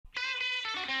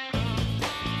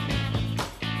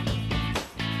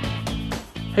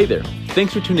Hey there,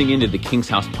 thanks for tuning in to the King's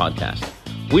House podcast.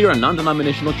 We are a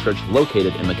non-denominational church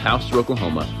located in McAlester,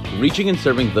 Oklahoma, reaching and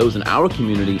serving those in our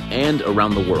community and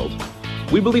around the world.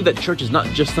 We believe that church is not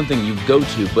just something you go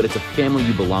to, but it's a family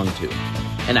you belong to.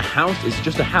 And a house is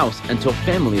just a house until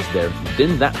family is there,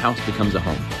 then that house becomes a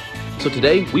home. So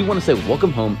today, we want to say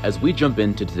welcome home as we jump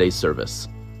into today's service.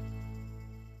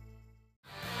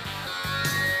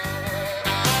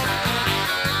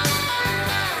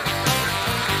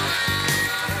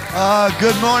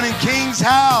 Good morning, King's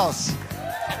House.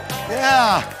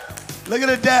 Yeah. Look at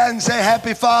a dad and say,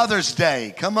 Happy Father's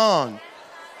Day. Come on.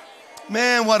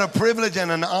 Man, what a privilege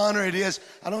and an honor it is.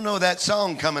 I don't know that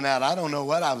song coming out. I don't know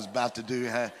what I was about to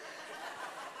do.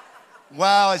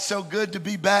 Wow, it's so good to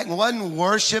be back. And wasn't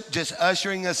worship just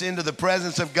ushering us into the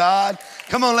presence of God?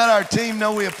 Come on, let our team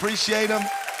know we appreciate them.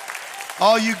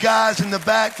 All you guys in the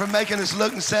back for making us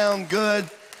look and sound good.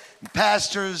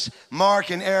 Pastors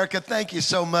Mark and Erica, thank you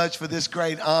so much for this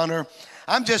great honor.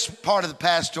 I'm just part of the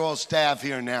pastoral staff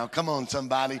here now. Come on,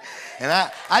 somebody. And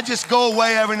I just go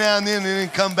away every now and then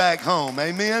come back home.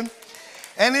 Amen?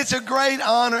 And it's a great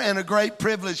honor and a great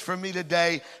privilege for me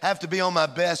today. I have to be on my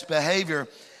best behavior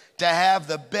to have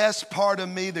the best part of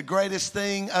me, the greatest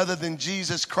thing other than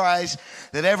Jesus Christ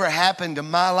that ever happened to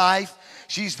my life.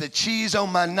 She's the cheese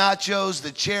on my nachos,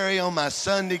 the cherry on my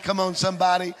sundae. Come on,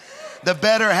 somebody. The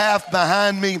better half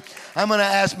behind me. I'm going to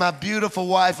ask my beautiful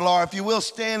wife, Laura, if you will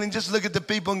stand and just look at the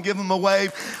people and give them a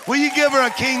wave. Will you give her a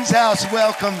King's House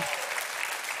welcome?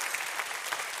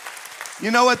 You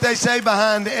know what they say,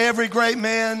 behind every great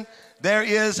man, there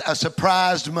is a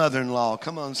surprised mother-in-law.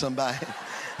 Come on, somebody.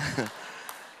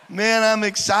 Man, I'm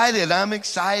excited.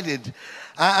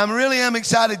 I'm really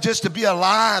excited just to be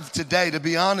alive today, to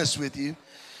be honest with you.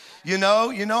 You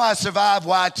know, I survived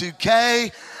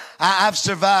Y2K. I've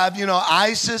survived,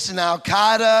 ISIS and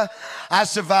Al-Qaeda. I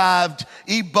survived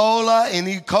Ebola and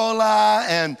E.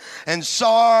 coli and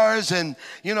SARS and,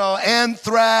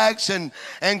 anthrax and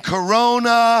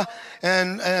corona.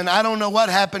 And I don't know what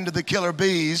happened to the killer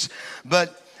bees,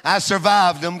 but I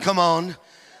survived them. Come on.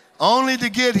 Only to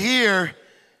get here,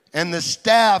 and the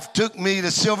staff took me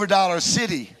to Silver Dollar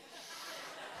City.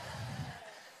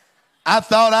 I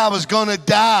thought I was going to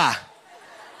die.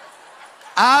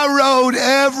 I rode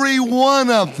every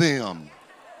one of them.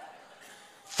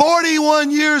 41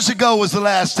 years ago was the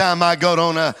last time I got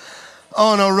on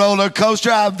a roller coaster.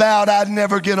 I vowed I'd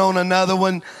never get on another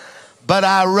one, but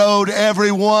I rode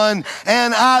every one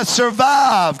and I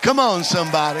survived. Come on,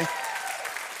 somebody.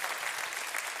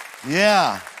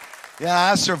 Yeah,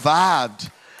 I survived.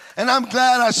 And I'm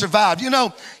glad I survived.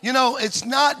 It's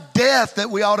not death that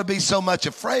we ought to be so much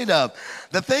afraid of.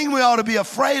 The thing we ought to be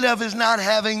afraid of is not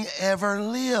having ever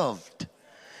lived.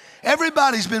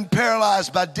 Everybody's been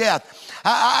paralyzed by death.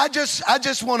 I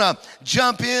just want to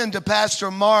jump into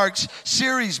Pastor Mark's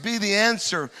series, Be the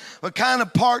Answer, but kind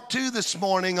of part 2 this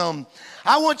morning on,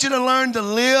 I want you to learn to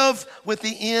live with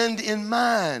the end in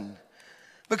mind.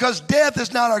 Because death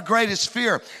is not our greatest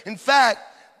fear. In fact,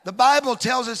 the Bible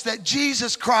tells us that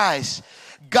Jesus Christ,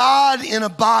 God in a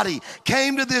body,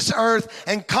 came to this earth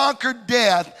and conquered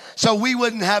death so we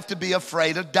wouldn't have to be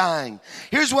afraid of dying.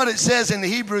 Here's what it says in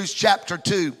Hebrews chapter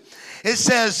 2. It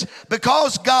says,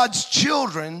 because God's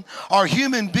children are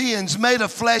human beings made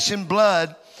of flesh and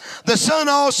blood, the Son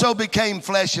also became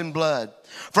flesh and blood.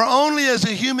 For only as a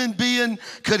human being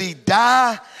could he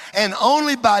die, and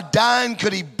only by dying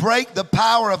could he break the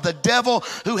power of the devil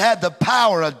who had the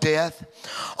power of death.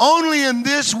 Only in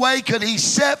this way could he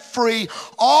set free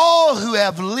all who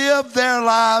have lived their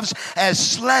lives as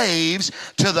slaves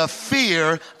to the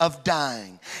fear of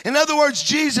dying. In other words,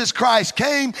 Jesus Christ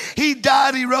came, he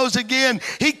died, he rose again,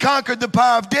 he conquered the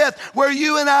power of death where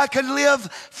you and I could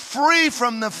live free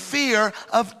from the fear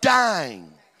of dying.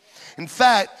 In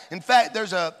fact,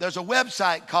 there's a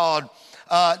website called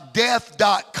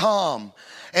death.com.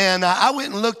 And I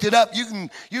went and looked it up. You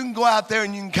can go out there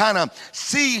and you can kind of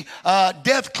see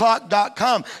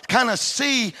deathclock.com, kind of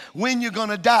see when you're going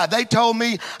to die. They told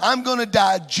me I'm going to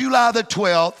die July the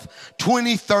 12th,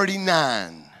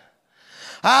 2039.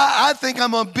 I think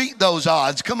I'm going to beat those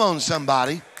odds. Come on,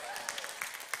 somebody.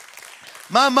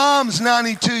 My mom's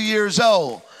 92 years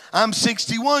old. I'm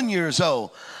 61 years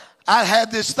old. I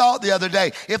had this thought the other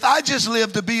day. If I just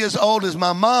lived to be as old as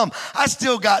my mom, I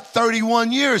still got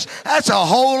 31 years. That's a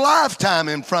whole lifetime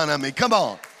in front of me. Come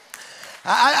on.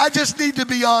 I just need to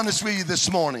be honest with you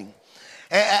this morning.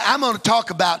 I'm going to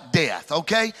talk about death,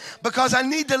 okay? Because I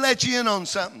need to let you in on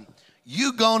something.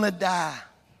 You're going to die.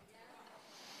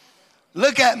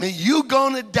 Look at me. You're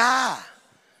going to die.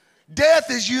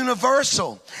 Death is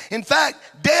universal. In fact,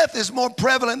 death is more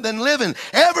prevalent than living.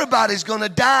 Everybody's going to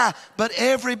die, but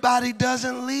everybody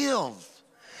doesn't live.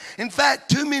 In fact,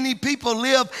 too many people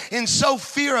live in so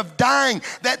fear of dying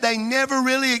that they never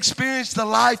really experience the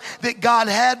life that God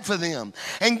had for them.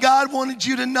 And God wanted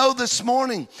you to know this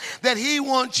morning that He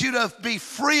wants you to be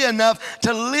free enough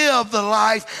to live the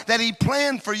life that He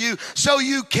planned for you so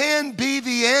you can be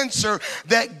the answer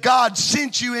that God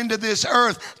sent you into this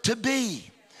earth to be.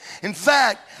 In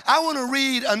fact, I want to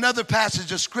read another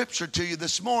passage of Scripture to you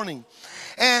this morning.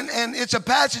 And it's a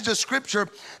passage of Scripture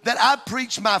that I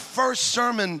preached my first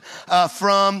sermon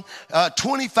from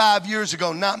 25 years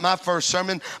ago. Not my first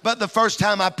sermon, but the first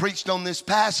time I preached on this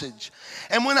passage.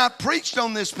 And when I preached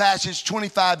on this passage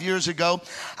 25 years ago,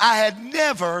 I had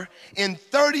never in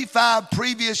 35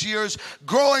 previous years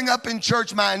growing up in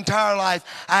church my entire life,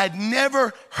 I had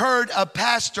never heard a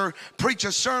pastor preach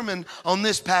a sermon on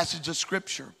this passage of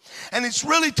Scripture. And it's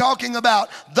really talking about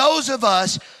those of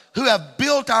us who have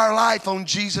built our life on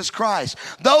Jesus Christ.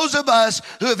 Those of us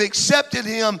who have accepted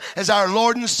Him as our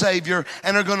Lord and Savior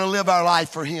and are going to live our life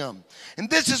for Him. And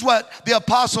this is what the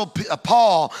Apostle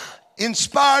Paul,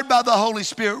 inspired by the Holy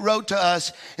Spirit, wrote to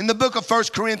us in the book of 1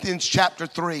 Corinthians chapter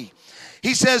 3.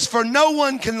 He says, "For no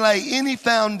one can lay any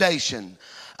foundation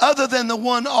other than the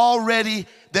one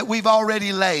that we've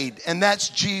already laid, and that's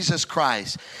Jesus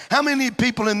Christ." How many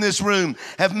people in this room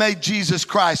have made Jesus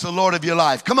Christ the Lord of your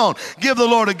life? Come on, give the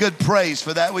Lord a good praise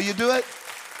for that. Will you do it?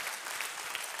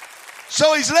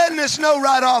 So He's letting us know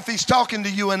right off, He's talking to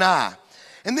you and I.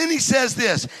 And then He says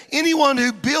this, anyone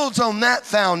who builds on that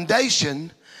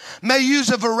foundation may use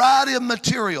a variety of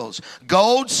materials,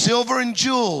 gold, silver, and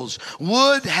jewels,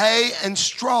 wood, hay, and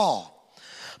straw.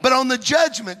 But on the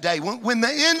judgment day, when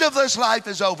the end of this life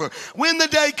is over, when the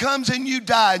day comes and you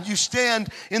die and you stand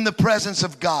in the presence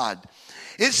of God,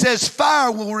 it says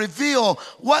fire will reveal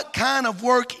what kind of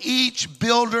work each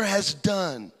builder has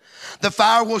done. The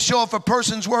fire will show if a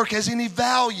person's work has any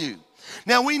value.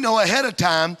 Now we know ahead of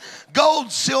time,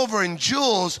 gold, silver, and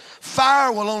jewels,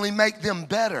 fire will only make them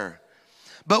better.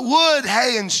 But wood,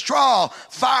 hay, and straw,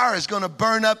 fire is going to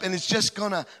burn up and it's just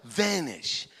going to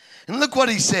vanish. And look what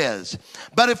he says.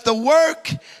 But if the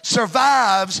work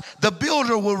survives, the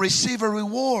builder will receive a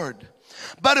reward.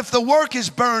 But if the work is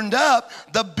burned up,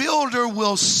 the builder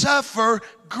will suffer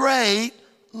great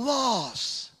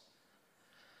loss.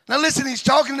 Now listen, he's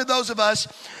talking to those of us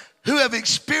who have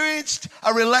experienced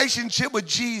a relationship with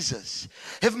Jesus,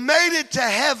 have made it to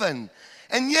heaven,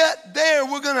 and yet there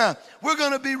we're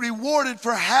gonna be rewarded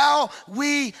for how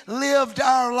we lived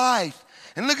our life.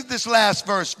 And look at this last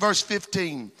verse, verse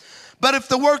 15. But if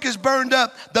the work is burned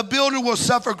up, the builder will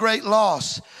suffer great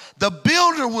loss. The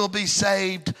builder will be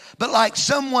saved, but like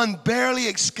someone barely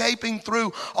escaping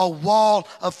through a wall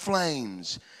of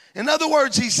flames. In other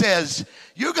words, he says,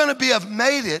 you're going to have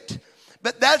made it,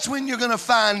 but that's when you're going to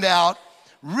find out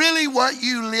really what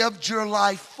you lived your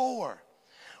life for.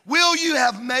 Will you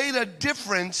have made a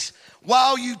difference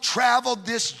while you traveled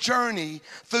this journey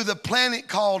through the planet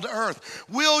called Earth?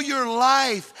 Will your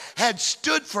life had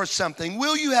stood for something?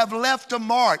 Will you have left a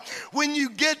mark? When you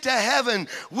get to heaven,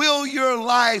 will your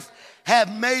life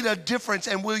have made a difference,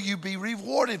 and will you be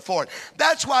rewarded for it?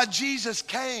 That's why Jesus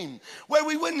came, where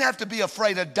we wouldn't have to be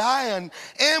afraid of dying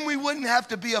and we wouldn't have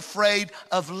to be afraid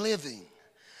of living.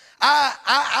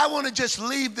 I want to just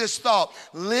leave this thought.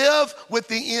 Live with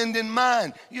the end in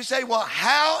mind. You say, well,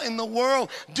 how in the world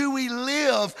do we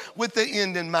live with the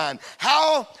end in mind?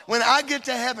 How, when I get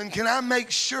to heaven, can I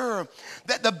make sure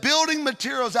that the building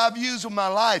materials I've used in my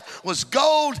life was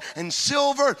gold and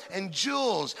silver and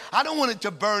jewels? I don't want it to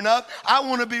burn up. I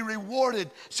want to be rewarded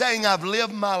saying I've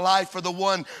lived my life for the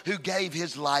one who gave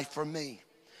his life for me.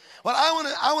 Well,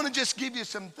 I want to just give you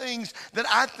some things that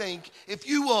I think if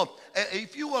you will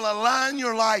align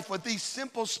your life with these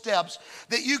simple steps,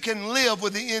 that you can live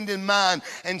with the end in mind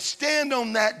and stand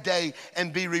on that day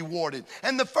and be rewarded.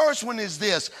 And the first one is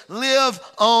this: live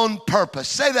on purpose.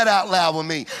 Say that out loud with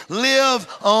me. Live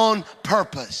on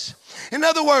purpose. In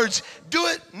other words, do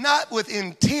it not with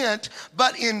intent,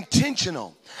 but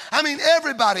intentional. I mean,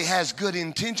 everybody has good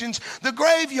intentions. The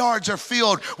graveyards are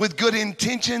filled with good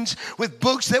intentions, with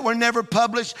books that were never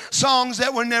published, songs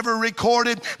that were never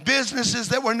recorded, businesses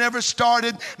that were never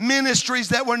started, ministries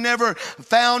that were never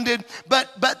founded. But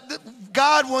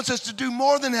God wants us to do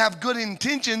more than have good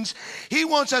intentions. He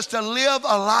wants us to live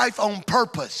a life on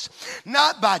purpose,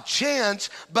 not by chance,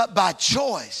 but by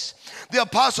choice. The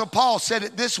Apostle Paul said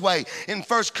it this way in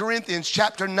 1 Corinthians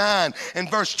chapter 9 and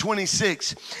verse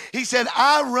 26. He said,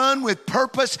 I run with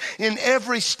purpose in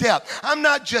every step. I'm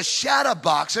not just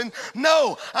shadowboxing.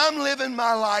 No, I'm living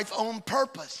my life on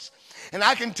purpose. And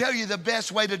I can tell you the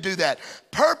best way to do that.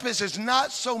 Purpose is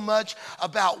not so much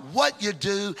about what you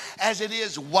do as it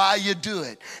is why you do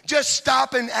it. Just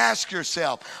stop and ask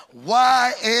yourself,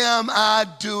 why am I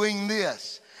doing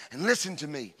this? And listen to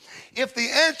me. If the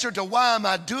answer to why am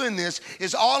I doing this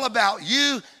is all about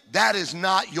you, that is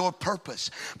not your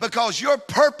purpose, because your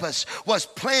purpose was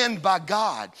planned by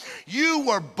God. You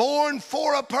were born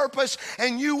for a purpose,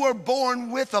 and you were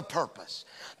born with a purpose.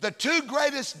 The two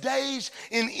greatest days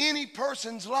in any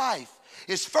person's life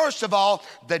is, first of all,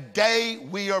 the day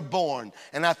we are born.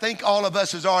 And I think all of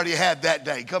us has already had that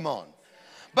day. Come on.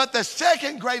 But the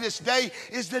second greatest day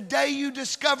is the day you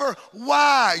discover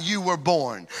why you were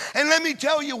born. And let me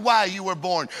tell you why you were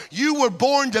born. You were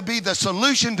born to be the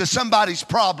solution to somebody's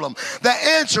problem, the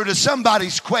answer to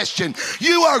somebody's question.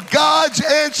 You are God's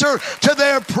answer to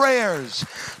their prayers.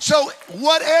 So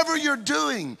whatever you're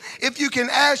doing, if you can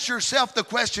ask yourself the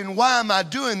question, why am I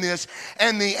doing this?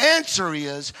 And the answer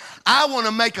is, I want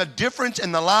to make a difference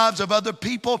in the lives of other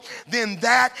people, then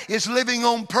that is living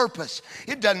on purpose.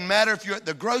 It doesn't matter if you're at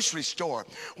the grocery store,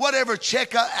 whatever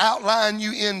checkout outline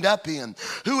you end up in,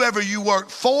 whoever you work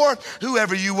for,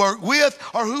 whoever you work with,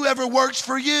 or whoever works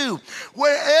for you.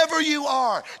 Wherever you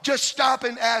are, just stop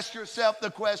and ask yourself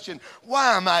the question,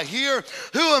 why am I here?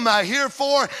 Who am I here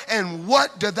for? And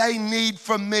what do they need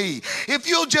from me? If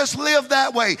you'll just live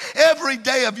that way every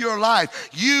day of your life,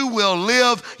 you will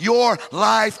live your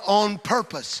life on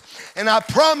purpose. And I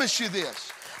promise you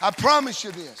this,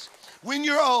 when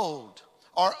you're old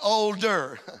or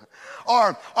older,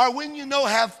 or when you no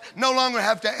longer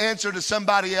have to answer to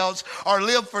somebody else or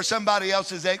live for somebody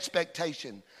else's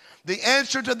expectation, the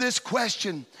answer to this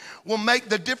question will make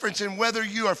the difference in whether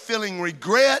you are feeling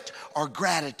regret or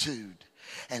gratitude.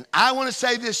 And I want to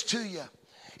say this to you.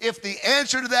 If the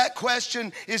answer to that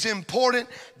question is important,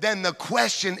 then the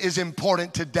question is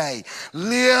important today.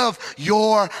 Live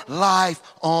your life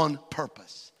on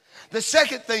purpose. The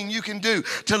second thing you can do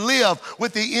to live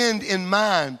with the end in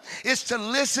mind is to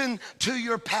listen to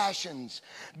your passions.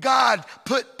 God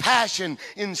put passion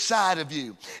inside of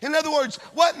you. In other words,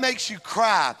 what makes you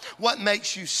cry? What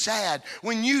makes you sad?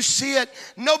 When you see it,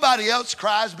 nobody else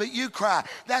cries, but you cry.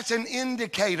 That's an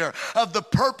indicator of the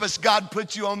purpose God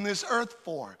put you on this earth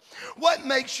for. What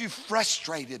makes you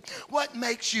frustrated? What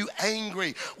makes you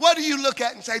angry? What do you look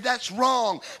at and say, that's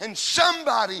wrong, and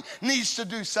somebody needs to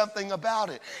do something about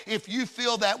it? If you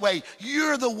feel that way,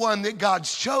 you're the one that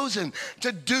God's chosen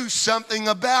to do something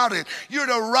about it. You're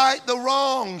to right the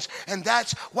wrongs, and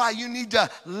that's why you need to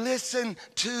listen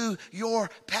to your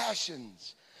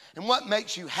passions. And what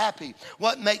makes you happy?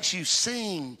 What makes you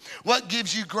sing? What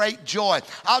gives you great joy?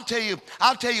 I'll tell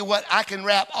you what, I can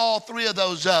wrap all three of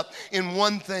those up in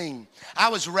one thing. I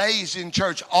was raised in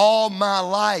church all my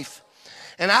life.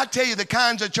 And I tell you, the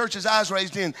kinds of churches I was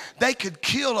raised in, they could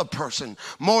kill a person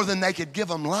more than they could give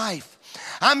them life.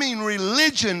 I mean,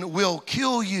 religion will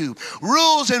kill you.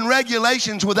 Rules and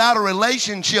regulations without a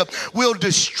relationship will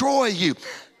destroy you.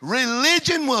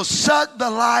 Religion will suck the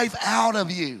life out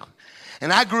of you.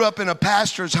 And I grew up in a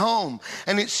pastor's home,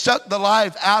 and it sucked the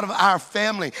life out of our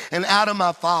family and out of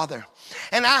my father.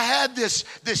 And I had this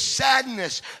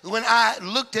sadness when I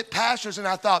looked at pastors, and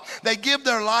I thought, they give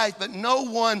their life, but no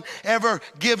one ever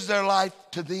gives their life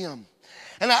to them.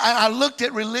 And I looked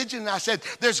at religion, and I said,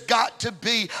 there's got to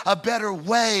be a better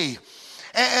way.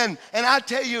 And I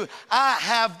tell you, I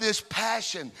have this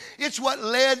passion. It's what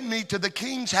led me to the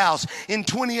King's House in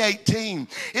 2018.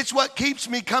 It's what keeps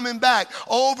me coming back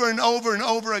over and over and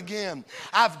over again.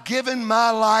 I've given my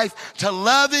life to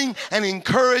loving and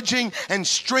encouraging and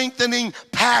strengthening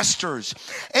pastors.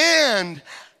 And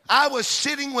I was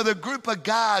sitting with a group of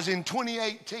guys in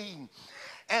 2018.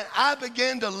 And I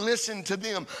began to listen to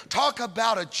them talk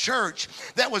about a church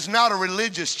that was not a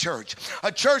religious church,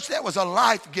 a church that was a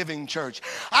life-giving church.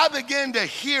 I began to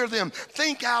hear them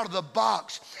think out of the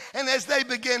box. And as they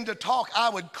began to talk, I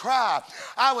would cry.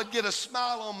 I would get a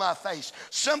smile on my face,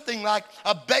 something like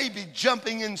a baby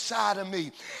jumping inside of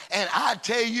me. And I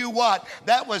tell you what,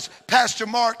 that was Pastor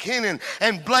Mark Hennon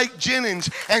and Blake Jennings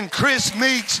and Chris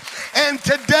Meeks. And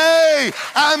today,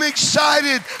 I'm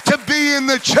excited to be in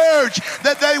the church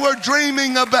that they were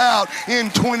dreaming about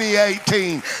in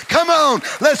 2018. Come on,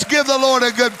 let's give the Lord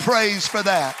a good praise for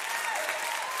that.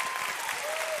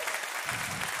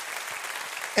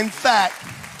 In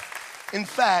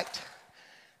fact,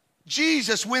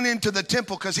 Jesus went into the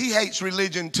temple because he hates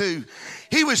religion too.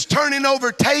 He was turning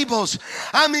over tables.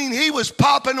 I mean, he was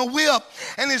popping a whip,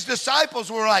 and his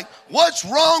disciples were like, what's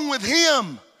wrong with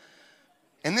him?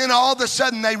 And then all of a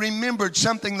sudden they remembered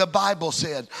something the Bible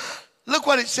said. Look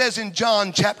what it says in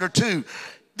John chapter 2.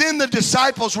 Then the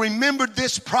disciples remembered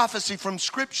this prophecy from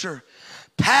Scripture.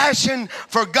 Passion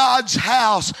for God's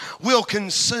house will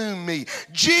consume me.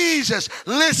 Jesus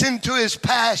listened to his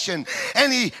passion,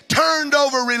 and he turned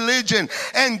over religion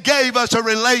and gave us a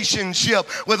relationship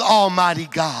with Almighty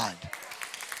God.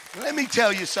 Let me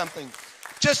tell you something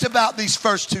just about these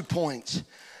first 2 points.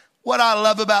 What I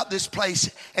love about this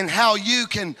place and how you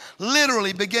can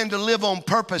literally begin to live on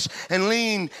purpose and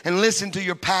lean and listen to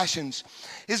your passions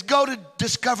is go to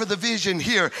discover the vision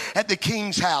here at the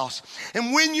King's house.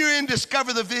 And when you're in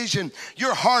Discover the Vision,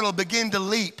 your heart will begin to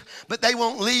leap, but they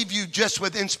won't leave you just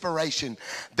with inspiration.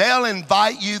 They'll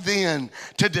invite you then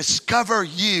to discover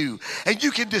you, and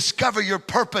you can discover your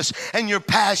purpose and your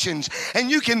passions,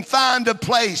 and you can find a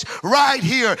place right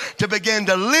here to begin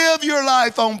to live your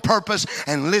life on purpose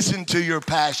and listen to your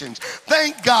passions.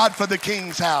 Thank God for the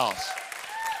King's house.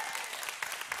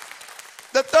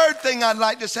 The third thing I'd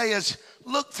like to say is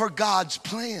look for God's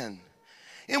plan.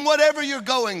 In whatever you're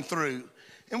going through,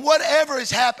 in whatever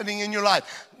is happening in your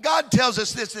life, God tells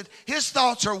us this, that his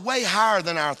thoughts are way higher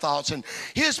than our thoughts, and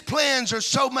his plans are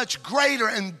so much greater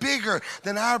and bigger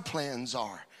than our plans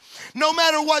are. No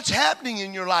matter what's happening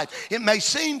in your life, it may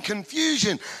seem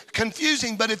confusing,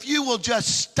 but if you will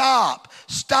just stop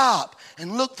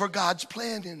and look for God's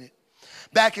plan in it.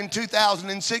 Back in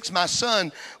 2006, my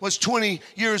son was 20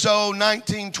 years old,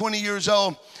 19, 20 years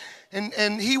old.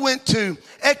 And he went to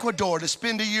Ecuador to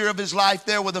spend a year of his life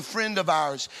there with a friend of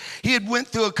ours. He had went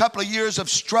through a couple of years of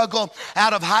struggle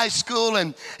out of high school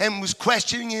and was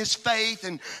questioning his faith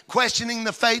and questioning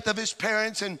the faith of his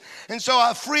parents. And so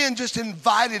a friend just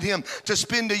invited him to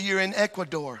spend a year in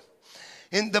Ecuador.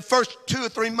 In the first 2 or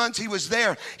 3 months he was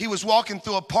there, he was walking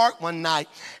through a park one night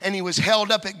and he was held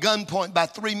up at gunpoint by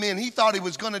 3 men. He thought he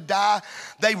was going to die.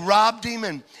 They robbed him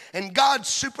and God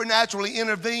supernaturally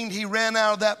intervened. He ran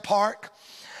out of that park.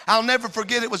 I'll never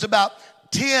forget, it was about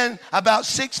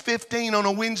 6:15 on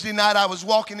a Wednesday night. I was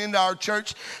walking into our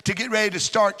church to get ready to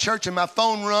start church and my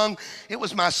phone rung. It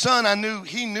was my son.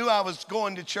 He knew I was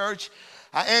going to church.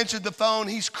 I answered the phone.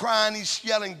 He's crying. He's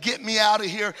yelling, "Get me out of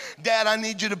here. Dad, I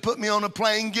need you to put me on a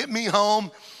plane. Get me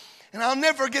home." And I'll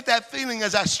never forget that feeling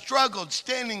as I struggled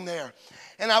standing there.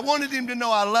 And I wanted him to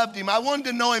know I loved him. I wanted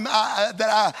to know him that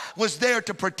I was there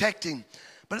to protect him.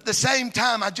 But at the same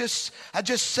time, I just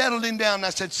settled him down. And I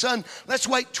said, "Son, let's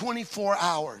wait 24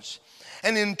 hours.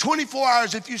 And in 24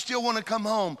 hours, if you still want to come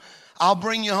home, I'll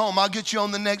bring you home. I'll get you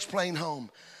on the next plane home."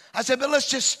 I said, "But let's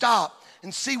just stop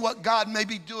and see what God may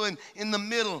be doing in the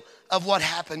middle of what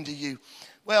happened to you."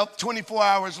 Well, 24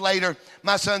 hours later,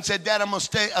 my son said, "Dad, I'm going to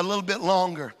stay a little bit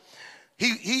longer."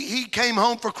 He came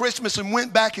home for Christmas and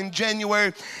went back in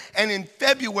January. And in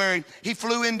February, he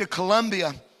flew into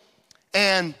Colombia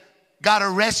and got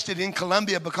arrested in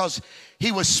Colombia because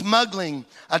he was smuggling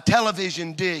a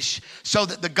television dish so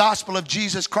that the gospel of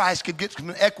Jesus Christ could get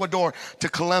from Ecuador to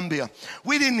Colombia.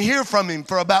 We didn't hear from him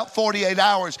for about 48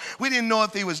 hours. We didn't know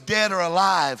if he was dead or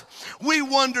alive. We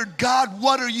wondered, "God,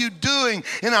 what are you doing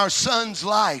in our son's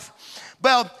life?"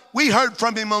 Well, we heard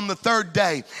from him on the third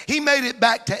day. He made it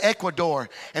back to Ecuador.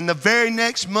 And the very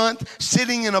next month,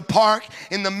 sitting in a park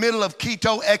in the middle of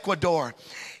Quito, Ecuador,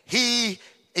 he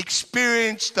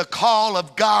experienced the call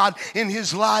of God in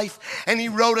his life, and he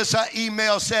wrote us an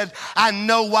email, said, "I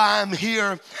know why I'm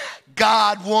here.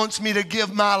 God wants me to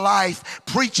give my life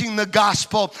preaching the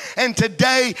gospel." And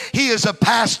today he is a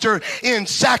pastor in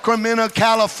Sacramento,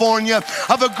 California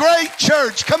of a great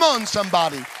church. Come on,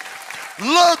 somebody.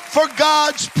 Look for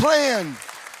God's plan.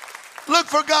 Look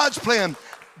for God's plan.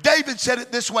 David said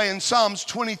it this way in Psalms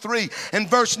 23 and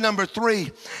verse number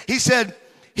 3. He said,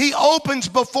 "He opens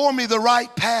before me the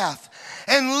right path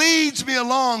and leads me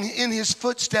along in his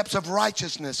footsteps of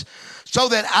righteousness so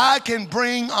that I can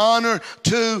bring honor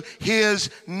to his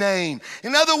name."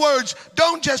 In other words,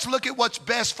 don't just look at what's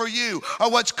best for you or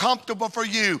what's comfortable for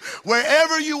you.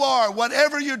 Wherever you are,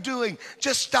 whatever you're doing,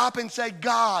 just stop and say,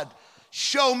 "God,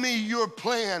 show me your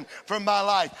plan for my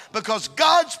life," because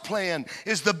God's plan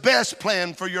is the best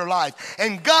plan for your life.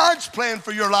 And God's plan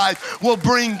for your life will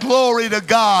bring glory to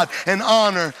God and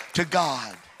honor to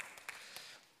God.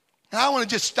 Now, I want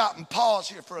to just stop and pause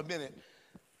here for a minute.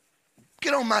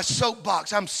 Get on my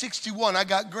soapbox. I'm 61. I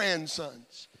got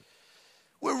grandsons.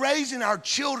 We're raising our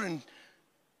children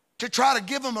to try to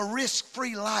give them a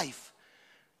risk-free life.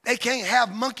 They can't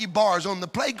have monkey bars on the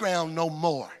playground no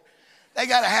more. They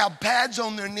got to have pads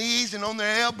on their knees and on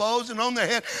their elbows and on their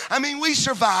head. I mean, we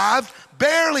survived.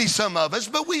 Barely, some of us,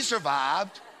 but we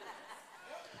survived.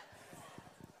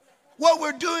 what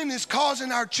we're doing is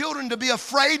causing our children to be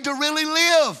afraid to really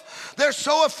live. They're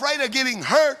so afraid of getting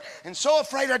hurt and so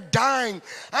afraid of dying.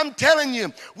 I'm telling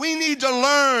you, we need to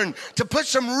learn to put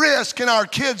some risk in our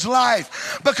kids'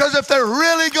 life, because if they're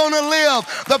really going to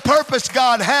live the purpose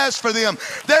God has for them,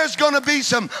 there's going to be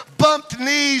some bumped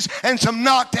knees and some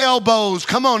knocked elbows.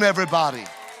 Come on, everybody.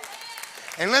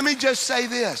 And let me just say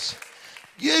this.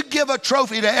 You give a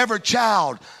trophy to every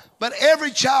child, but every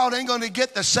child ain't going to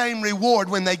get the same reward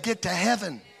when they get to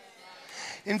heaven.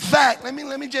 In fact, let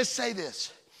me just say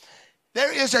this.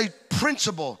 There is a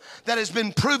principle that has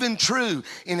been proven true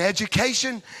in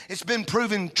education. It's been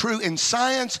proven true in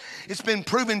science. It's been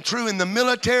proven true in the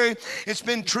military. It's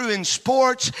been true in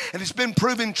sports. And it's been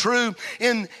proven true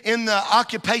in the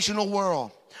occupational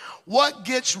world. What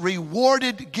gets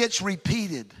rewarded gets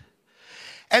repeated.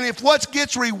 And if what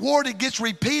gets rewarded gets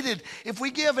repeated, if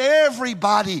we give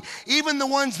everybody, even the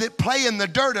ones that play in the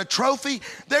dirt, a trophy,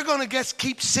 they're going to just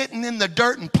keep sitting in the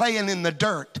dirt and playing in the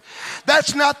dirt.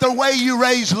 That's not the way you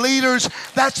raise leaders.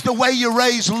 That's the way you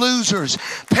raise losers.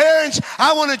 Parents,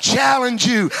 I want to challenge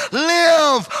you.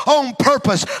 Live on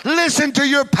purpose. Listen to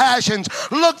your passions.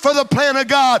 Look for the plan of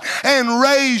God and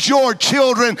raise your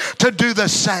children to do the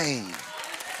same.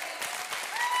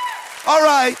 All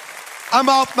right. I'm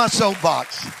off my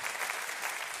soapbox.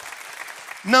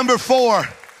 Number 4,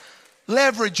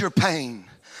 leverage your pain.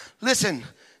 Listen,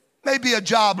 maybe a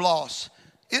job loss.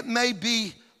 It may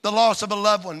be the loss of a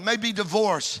loved one, maybe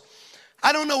divorce.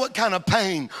 I don't know what kind of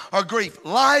pain or grief.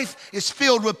 Life is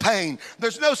filled with pain.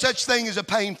 There's no such thing as a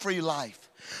pain-free life.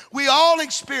 We all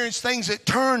experience things that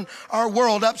turn our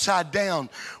world upside down.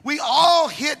 We all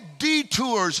hit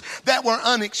detours that were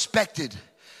unexpected.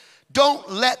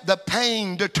 Don't let the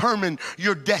pain determine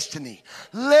your destiny.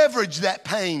 Leverage that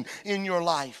pain in your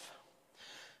life.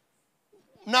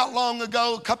 Not long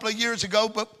ago, a couple of years ago,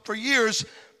 but for years,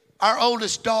 our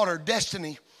oldest daughter,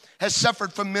 Destiny, has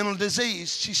suffered from mental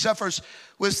disease. She suffers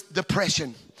with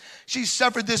depression. She's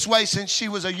suffered this way since she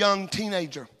was a young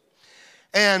teenager.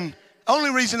 And the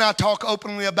only reason I talk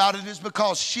openly about it is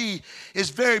because she is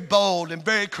very bold and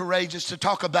very courageous to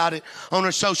talk about it on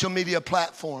her social media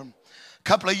platform. A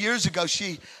couple of years ago,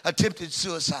 she attempted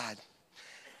suicide.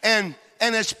 And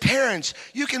as parents,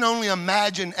 you can only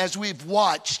imagine, as we've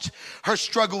watched her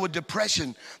struggle with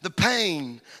depression, the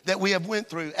pain that we have went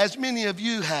through, as many of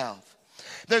you have.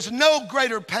 There's no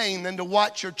greater pain than to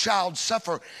watch your child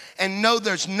suffer and know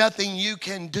there's nothing you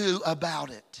can do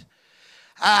about it.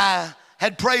 I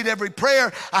had prayed every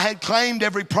prayer. I had claimed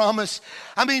every promise.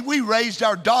 We raised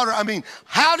our daughter.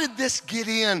 How did this get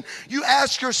in? You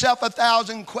ask yourself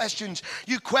 1,000 questions.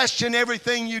 You question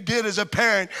everything you did as a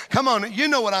parent. Come on, you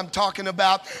know what I'm talking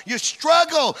about. You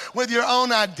struggle with your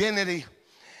own identity.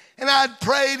 And I had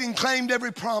prayed and claimed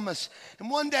every promise. And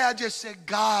one day I just said,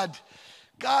 God,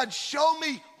 show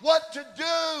me what to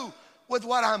do with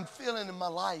what I'm feeling in my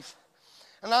life.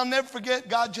 And I'll never forget,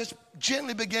 God just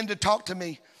gently began to talk to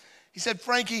me. He said,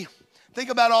 Frankie, think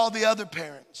about all the other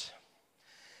parents.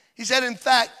 He said, in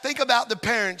fact, think about the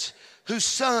parents whose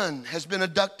son has been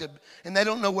abducted and they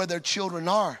don't know where their children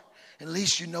are. At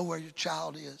least you know where your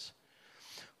child is.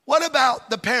 What about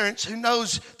the parents who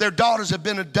knows their daughters have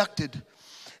been abducted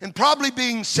and probably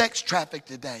being sex trafficked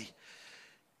today?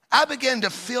 I began to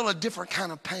feel a different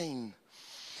kind of pain.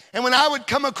 And when I would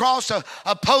come across a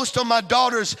post on my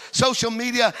daughter's social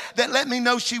media that let me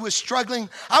know she was struggling,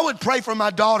 I would pray for my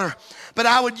daughter, but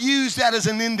I would use that as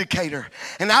an indicator.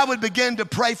 And I would begin to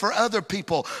pray for other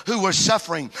people who were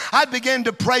suffering. I began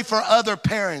to pray for other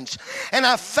parents. And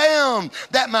I found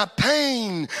that my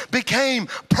pain became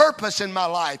purpose in my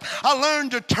life. I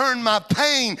learned to turn my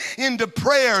pain into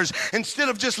prayers instead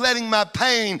of just letting my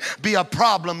pain be a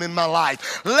problem in my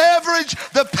life. Leverage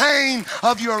the pain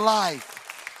of your life.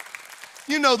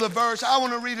 You know the verse. I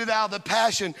want to read it out of the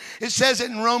Passion. It says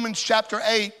it in Romans chapter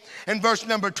 8 and verse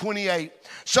number 28.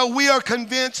 So we are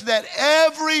convinced that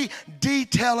every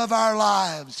detail of our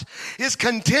lives is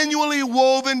continually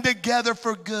woven together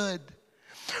for good.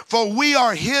 For we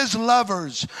are his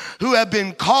lovers who have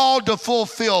been called to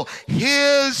fulfill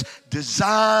his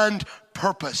designed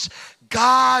purpose.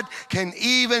 God can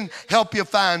even help you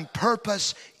find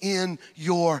purpose in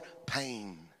your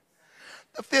pain.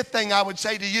 The fifth thing I would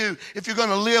say to you, if you're going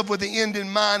to live with the end in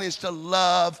mind, is to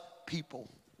love people.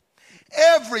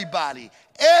 Everybody,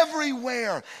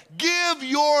 everywhere. Give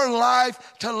your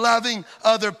life to loving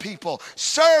other people,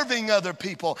 serving other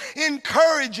people,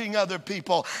 encouraging other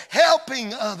people,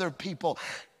 helping other people.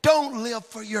 Don't live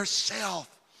for yourself.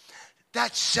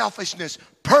 That's selfishness.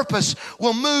 Purpose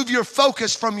will move your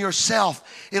focus from yourself.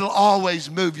 It'll always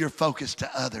move your focus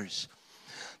to others.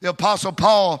 The Apostle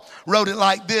Paul wrote it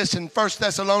like this in 1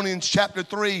 Thessalonians chapter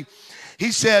 3.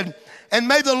 He said, and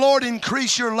may the Lord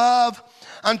increase your love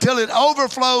until it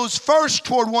overflows first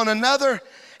toward one another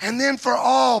and then for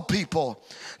all people,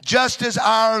 just as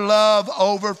our love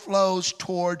overflows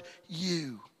toward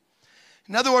you.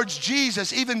 In other words,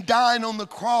 Jesus, even dying on the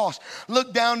cross,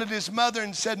 looked down at his mother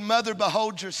and said, Mother,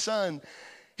 behold your son.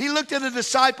 He looked at a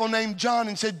disciple named John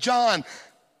and said, John,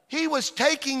 he was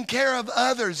taking care of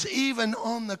others even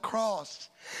on the cross.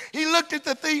 He looked at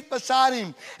the thief beside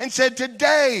him and said,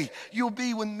 today you'll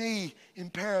be with me in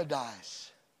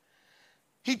paradise.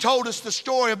 He told us the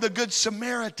story of the Good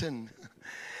Samaritan.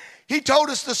 He told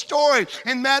us the story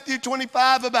in Matthew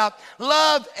 25 about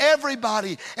love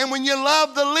everybody. And when you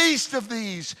love the least of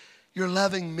these, you're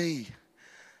loving me.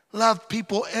 Love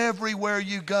people everywhere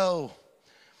you go.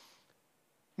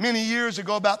 Many years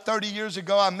ago, about 30 years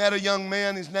ago, I met a young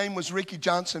man. His name was Ricky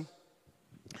Johnson.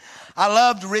 I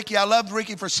loved Ricky. I loved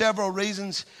Ricky for several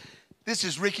reasons. This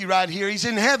is Ricky right here. He's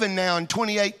in heaven now. In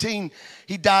 2018,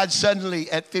 he died suddenly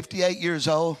at 58 years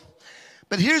old.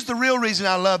 But here's the real reason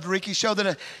I loved Ricky. Show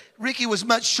that Ricky was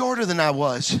much shorter than I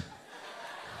was.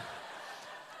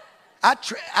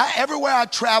 Everywhere I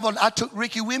traveled, I took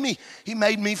Ricky with me. He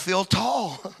made me feel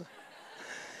tall.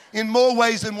 In more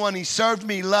ways than one, he served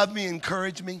me, loved me,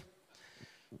 encouraged me.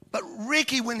 But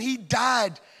Ricky, when he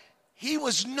died, he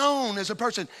was known as a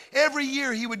person. Every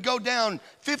year he would go down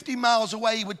 50 miles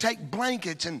away. He would take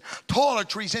blankets and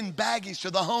toiletries and baggage to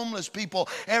the homeless people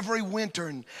every winter.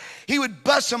 And he would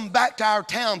bus them back to our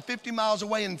town 50 miles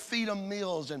away and feed them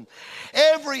meals. And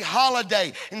every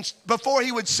holiday, and before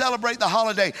he would celebrate the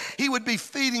holiday, he would be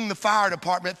feeding the fire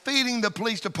department, feeding the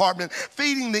police department,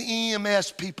 feeding the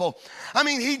EMS people. I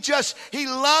mean, he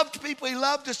loved people. He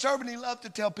loved to serve, and he loved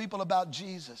to tell people about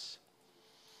Jesus.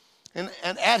 And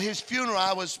at his funeral,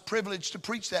 I was privileged to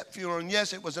preach that funeral. And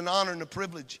yes, it was an honor and a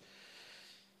privilege.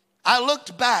 I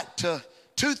looked back to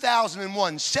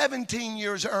 2001, 17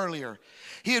 years earlier.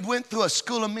 He had went through a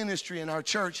school of ministry in our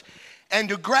church. And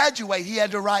to graduate, he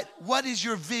had to write, what is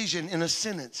your vision in a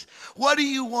sentence? What do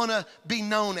you want to be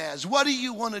known as? What do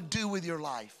you want to do with your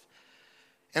life?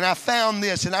 And I found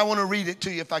this, and I want to read it to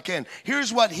you if I can.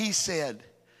 Here's what he said.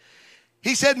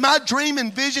 He said, my dream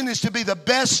and vision is to be the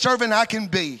best servant I can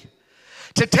be,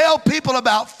 to tell people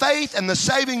about faith and the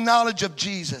saving knowledge of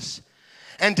Jesus,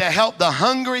 and to help the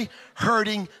hungry,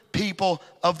 hurting people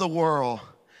of the world.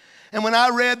 And when I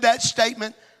read that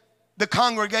statement, the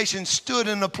congregation stood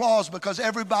in applause because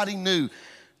everybody knew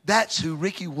that's who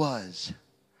Ricky was.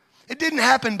 It didn't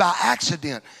happen by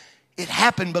accident. It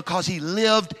happened because he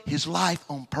lived his life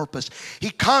on purpose. He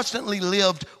constantly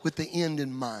lived with the end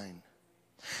in mind.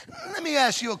 Let me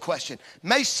ask you a question. It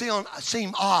may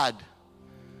seem odd,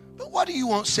 but what do you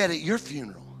want said at your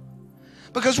funeral?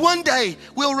 Because one day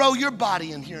we'll roll your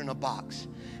body in here in a box,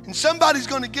 and somebody's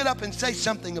going to get up and say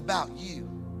something about you.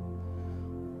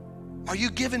 Are you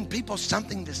giving people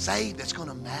something to say that's going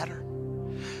to matter?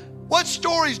 What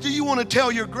stories do you want to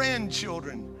tell your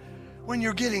grandchildren when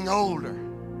you're getting older?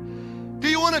 Do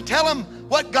you want to tell them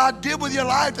what God did with your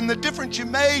life and the difference you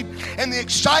made and the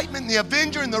excitement and the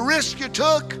adventure and the risk you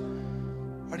took?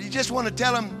 Or do you just want to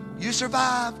tell them you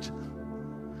survived?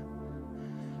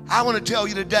 I want to tell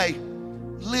you today,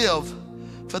 live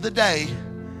for the day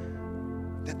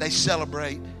that they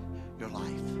celebrate your life.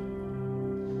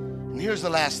 And here's the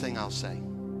last thing I'll say.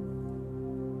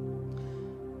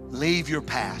 Leave your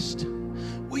past.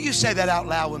 Will you say that out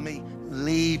loud with me?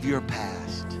 Leave your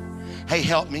past. Hey,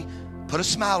 help me. Put a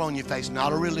smile on your face,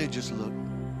 not a religious look.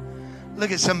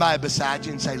 Look at somebody beside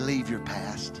you and say, leave your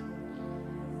past.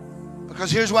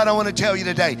 Because here's what I want to tell you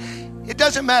today. It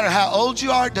doesn't matter how old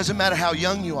you are. It doesn't matter how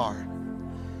young you are.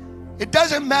 It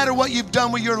doesn't matter what you've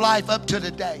done with your life up to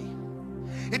today.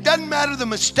 It doesn't matter the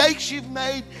mistakes you've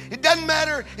made. It doesn't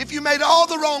matter if you made all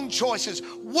the wrong choices.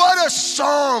 What a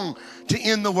song to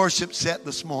end the worship set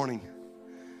this morning.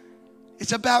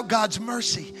 It's about God's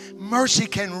mercy. Mercy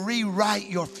can rewrite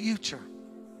your future.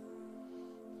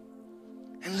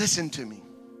 And listen to me.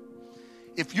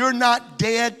 If you're not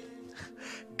dead,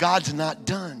 God's not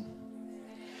done.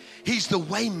 He's the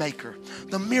way maker,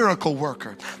 the miracle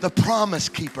worker, the promise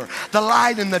keeper, the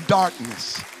light in the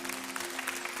darkness.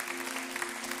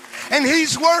 And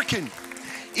he's working.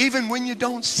 Even when you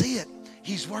don't see it,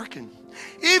 he's working.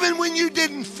 Even when you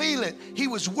didn't feel it, he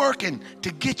was working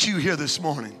to get you here this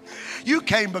morning. You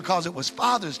came because it was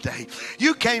Father's Day.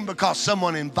 You came because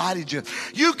someone invited you.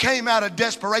 You came out of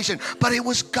desperation, but it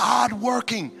was God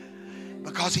working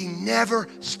because he never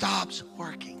stops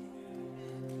working.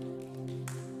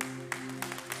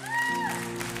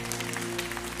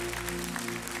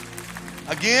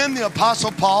 Again, the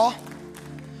Apostle Paul,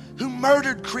 who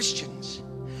murdered Christians,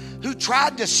 who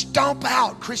tried to stomp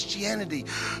out Christianity,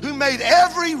 who made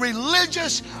every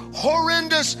religious,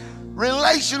 horrendous,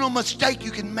 relational mistake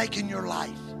you can make in your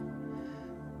life.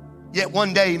 Yet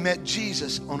one day he met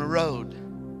Jesus on a road.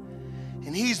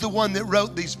 And he's the one that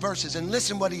wrote these verses. And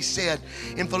listen what he said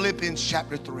in Philippians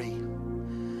chapter 3.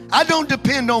 I don't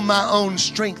depend on my own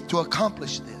strength to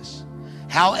accomplish this.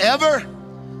 However,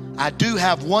 I do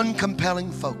have one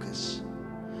compelling focus.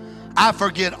 I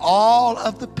forget all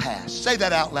of the past. Say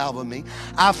that out loud with me.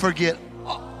 I forget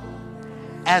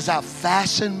as I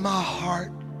fasten my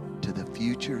heart to the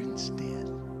future instead.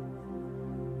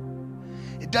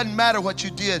 It doesn't matter what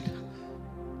you did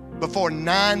before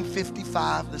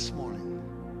 9:55 this morning.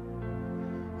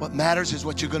 What matters is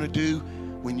what you're going to do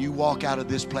when you walk out of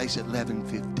this place at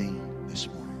 11:15 this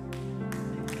morning.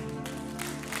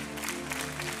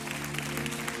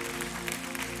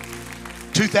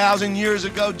 "2,000 years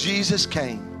ago, Jesus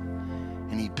came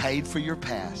and he paid for your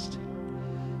past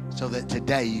so that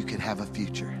today you could have a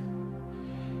future.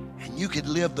 And you could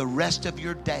live the rest of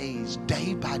your days,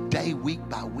 day by day, week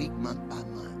by week, month by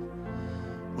month,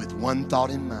 with one thought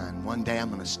in mind. One day I'm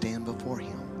going to stand before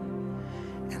him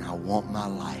and I want my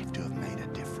life to have made a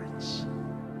difference."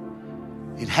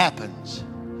 It happens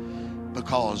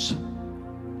because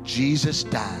Jesus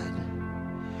died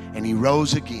and he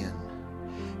rose again,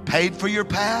 paid for your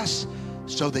past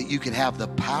so that you could have the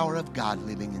power of God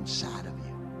living inside of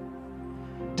you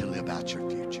to live out your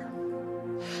future.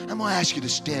 I'm going to ask you to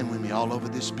stand with me all over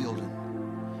this building.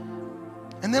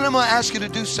 And then I'm going to ask you to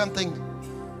do something.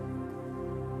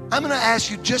 I'm going to ask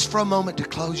you just for a moment to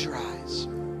close your eyes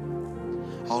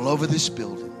all over this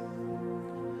building.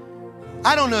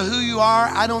 I don't know who you are.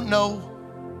 I don't know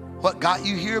what got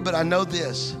you here, but I know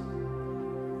this,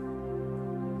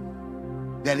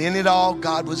 that in it all,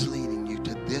 God was leading you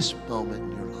to this moment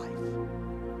in your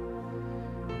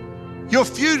life. Your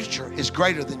future is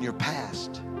greater than your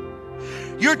past.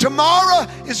 Your tomorrow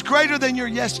is greater than your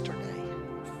yesterday.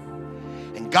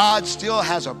 And God still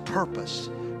has a purpose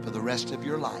for the rest of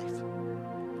your life,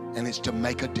 and it's to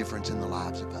make a difference in the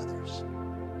lives of others.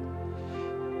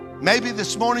 Maybe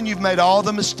this morning you've made all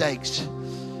the mistakes.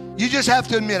 You just have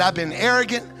to admit, I've been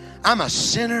arrogant. I'm a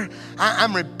sinner.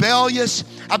 I'm rebellious.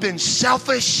 I've been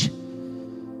selfish.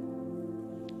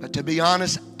 But to be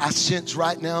honest, I sense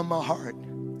right now in my heart,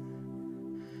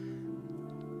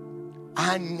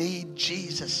 I need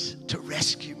Jesus to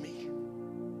rescue me.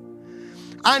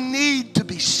 I need to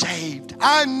be saved.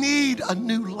 I need a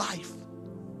new life.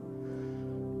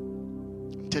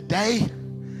 Today,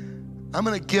 I'm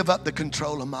going to give up the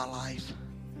control of my life.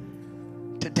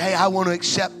 Today, I want to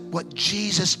accept what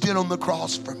Jesus did on the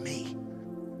cross for me.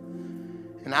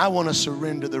 And I want to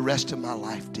surrender the rest of my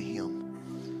life to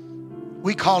him.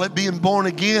 We call it being born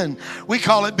again. We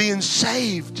call it being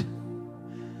saved.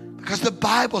 Because the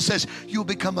Bible says you'll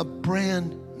become a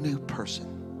brand new person.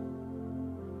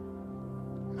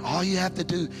 All you have to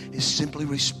do is simply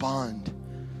respond.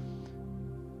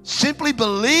 Simply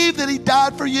believe that he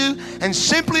died for you, and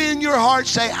simply in your heart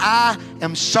say, I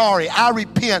am sorry. I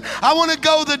repent. I want to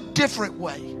go the different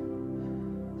way.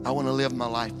 I want to live my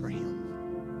life for him.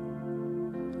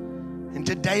 And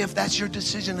today, if that's your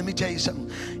decision, let me tell you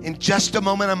something. In just a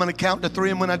moment, I'm going to count to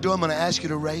 3, and when I do, I'm going to ask you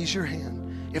to raise your hand.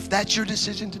 If that's your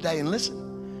decision today, and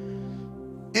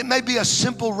listen, it may be a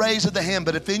simple raise of the hand,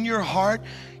 but if in your heart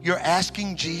you're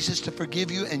asking Jesus to forgive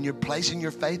you and you're placing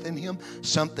your faith in him,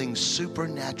 something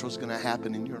supernatural is going to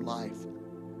happen in your life.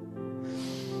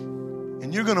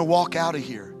 And you're going to walk out of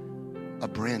here a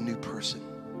brand new person,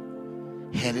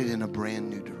 headed in a brand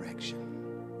new direction.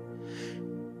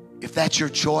 If that's your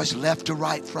choice, left to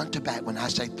right, front to back, when I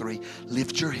say 3,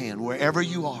 lift your hand wherever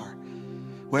you are.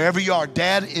 Wherever you are.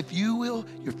 Dad, if you will,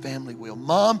 your family will.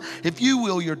 Mom, if you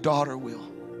will, your daughter will.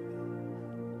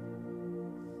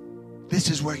 This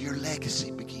is where your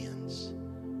legacy begins.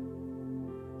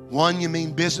 1, you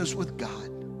mean business with God.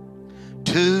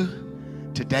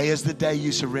 2, today is the day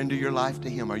you surrender your life to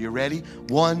him. Are you ready?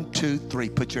 1, 2, 3.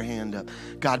 Put your hand up.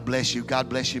 God bless you. God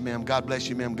bless you, ma'am. God bless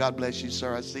you, ma'am. God bless you,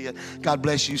 sir. I see it. God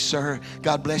bless you, sir.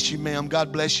 God bless you, ma'am.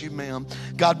 God bless you, ma'am.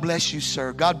 God bless you,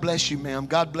 sir. God bless you, ma'am.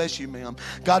 God bless you, ma'am.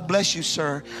 God bless you,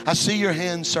 sir. I see your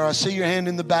hand, sir. I see your hand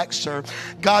in the back, sir.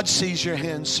 God sees your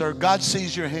hand, sir. God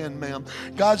sees your hand, ma'am.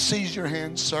 God sees your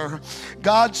hand, sir.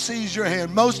 God sees your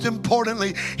hand. Most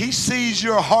importantly, he sees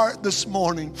your heart this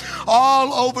morning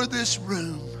all over this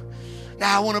room.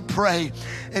 Now I want to pray,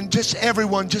 and just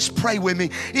everyone, just pray with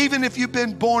me. Even if you've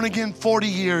been born again 40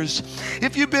 years,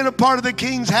 if you've been a part of the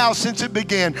King's house since it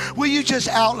began, will you just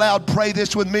out loud pray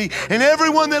this with me? And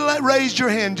everyone that raised your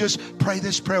hand, just pray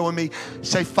this prayer with me.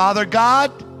 Say, Father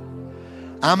God,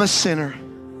 I'm a sinner.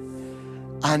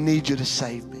 I need you to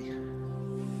save me.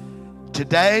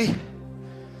 Today,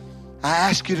 I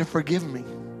ask you to forgive me.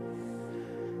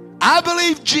 I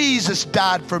believe Jesus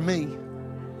died for me.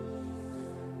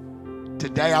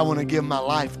 Today, I want to give my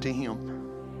life to him.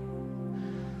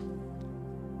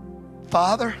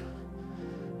 Father,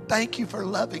 thank you for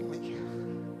loving me.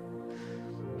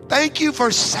 Thank you for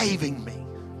saving me.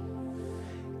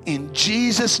 In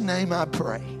Jesus' name I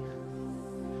pray.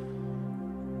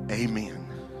 Amen.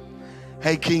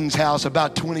 Hey, King's House,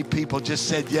 about 20 people just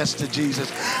said yes to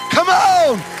Jesus. Come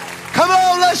on! Come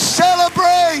on, let's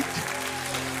celebrate!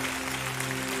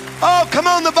 Oh, come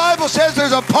on, the Bible says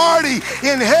there's a party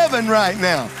in heaven right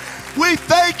now. We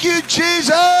thank you,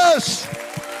 Jesus!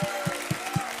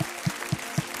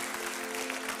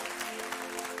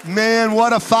 Man,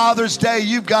 what a Father's Day.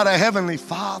 You've got a heavenly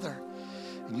Father,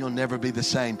 and you'll never be the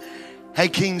same. Hey,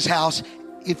 King's House,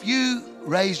 if you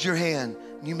raised your hand,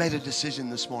 you made a decision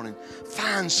this morning,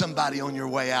 find somebody on your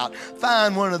way out.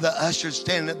 Find one of the ushers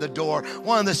standing at the door,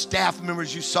 one of the staff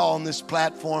members you saw on this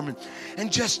platform,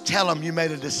 and just tell them you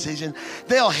made a decision.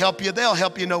 They'll help you. They'll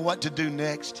help you know what to do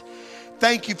next.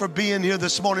 Thank you for being here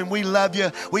this morning. We love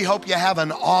you. We hope you have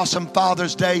an awesome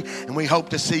Father's Day, and we hope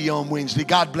to see you on Wednesday.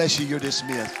 God bless you. You're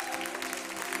dismissed.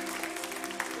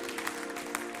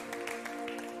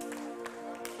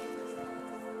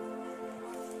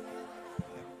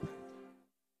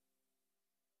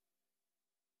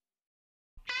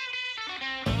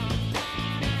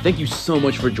 Thank you so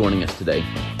much for joining us today.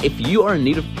 If you are in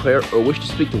need of prayer or wish to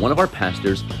speak to one of our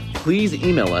pastors, please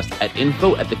email us at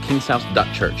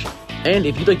info@thekingshouse.church. And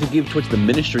if you'd like to give towards the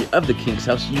ministry of the King's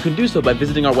House, you can do so by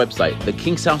visiting our website,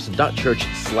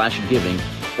 thekingshouse.church/giving,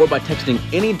 or by texting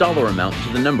any dollar amount to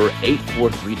the number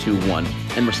 84321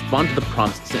 and respond to the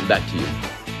prompts sent back to you.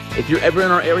 If you're ever in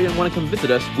our area and want to come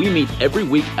visit us, we meet every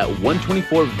week at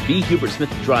 124 V. Hubert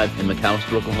Smith Drive in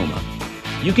McAlester, Oklahoma.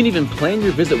 You can even plan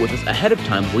your visit with us ahead of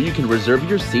time, where you can reserve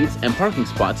your seats and parking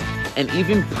spots and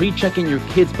even pre-check in your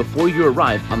kids before you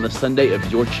arrive on the Sunday of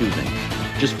your choosing.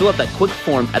 Just fill out that quick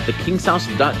form at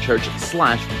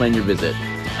thekingshouse.church/plan-your-visit.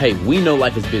 Hey, we know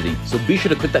life is busy, so be sure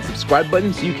to click that subscribe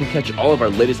button so you can catch all of our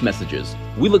latest messages.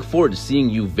 We look forward to seeing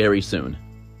you very soon.